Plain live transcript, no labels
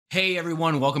Hey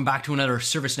everyone, welcome back to another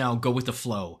ServiceNow Go With The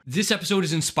Flow. This episode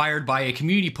is inspired by a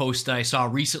community post that I saw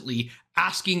recently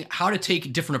asking how to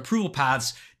take different approval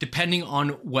paths depending on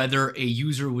whether a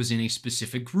user was in a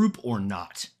specific group or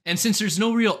not. And since there's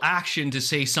no real action to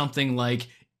say something like,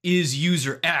 is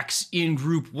user X in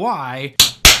group Y?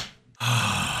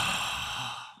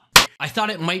 I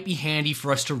thought it might be handy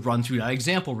for us to run through that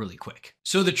example really quick.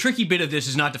 So the tricky bit of this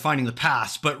is not defining the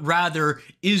paths, but rather,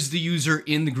 is the user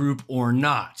in the group or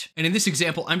not? And in this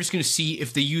example, I'm just gonna see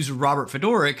if the user Robert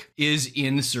Fedoruk is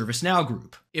in the ServiceNow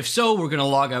group. If so, we're gonna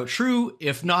log out true.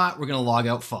 If not, we're gonna log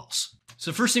out false.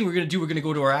 So first thing we're gonna do, we're gonna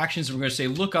go to our actions and we're gonna say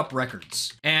lookup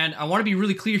records. And I wanna be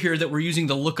really clear here that we're using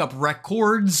the lookup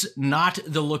records, not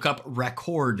the lookup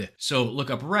record. So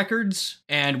lookup records,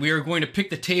 and we are going to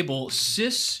pick the table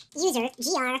sys user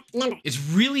gr member. It's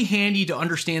really handy to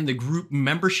understand the group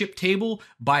membership table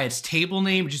by its table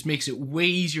name. It just makes it way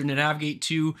easier to navigate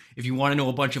to. If you want to know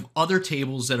a bunch of other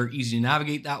tables that are easy to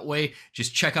navigate that way,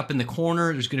 just check up in the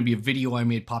corner. There's going to be a video I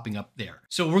made popping up there.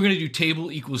 So we're going to do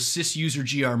table equals sys user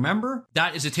gr member.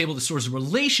 That is a table that stores a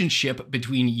relationship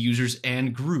between users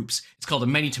and groups. It's called a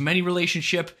many-to-many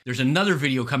relationship. There's another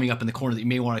video coming up in the corner that you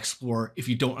may want to explore if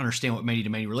you don't understand what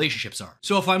many-to-many relationships are.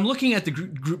 So if I'm looking at the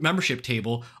group membership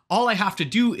table, all I have to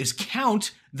do is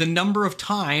count the number of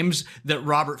times that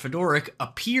Robert Fedoruk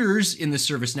appears in the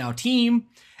ServiceNow team.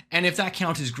 And if that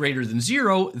count is greater than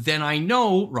 0, then I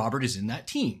know Robert is in that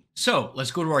team. So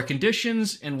let's go to our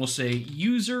conditions and we'll say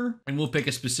user, and we'll pick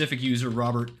a specific user,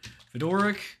 Robert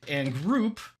Fedoruk, and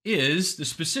group is the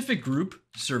specific group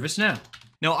ServiceNow.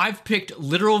 Now I've picked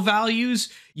literal values.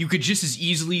 You could just as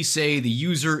easily say the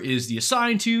user is the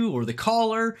assigned to or the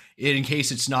caller in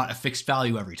case it's not a fixed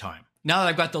value every time. Now that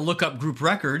I've got the lookup group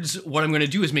records, what I'm going to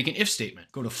do is make an if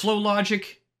statement. Go to flow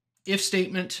logic, if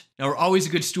statement. Now we're always a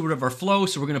good steward of our flow,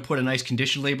 so we're going to put a nice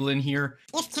condition label in here.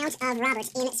 If count of Robert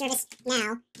in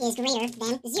ServiceNow is greater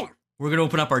than 0. We're going to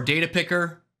open up our data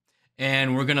picker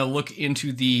and we're going to look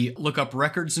into the lookup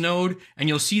records node, and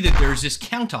you'll see that there's this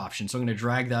count option. So I'm going to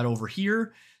drag that over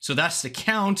here. So that's the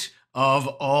count of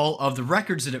all of the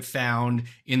records that it found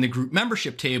in the group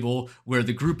membership table where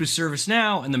the group is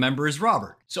ServiceNow and the member is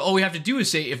Robert. So all we have to do is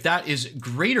say if that is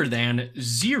greater than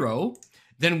 0,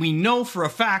 then we know for a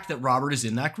fact that Robert is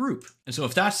in that group. And so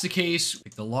if that's the case,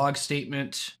 pick the log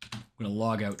statement, we're gonna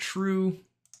log out true,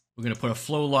 we're gonna put a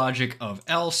flow logic of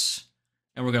else,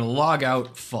 and we're gonna log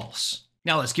out false.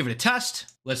 Now let's give it a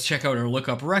test. Let's check out our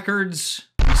lookup records.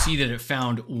 We see that it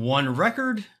found one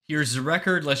record. Here's the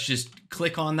record. Let's just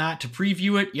click on that to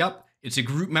preview it. Yep, it's a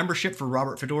group membership for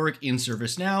Robert Fedoruk in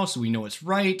ServiceNow, so we know it's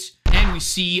right. And we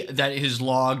see that it is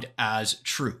logged as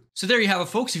true. So there you have it,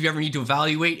 folks. If you ever need to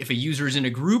evaluate if a user is in a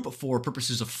group for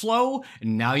purposes of flow,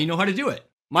 now you know how to do it.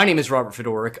 My name is Robert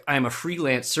Fedoruk. I am a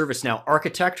freelance ServiceNow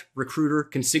architect, recruiter,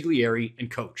 consigliere, and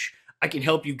coach. I can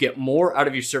help you get more out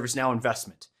of your ServiceNow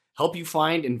investment, help you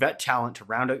find and vet talent to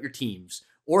round out your teams,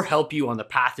 or help you on the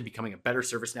path to becoming a better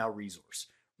ServiceNow resource.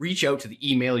 Reach out to the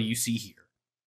email you see here.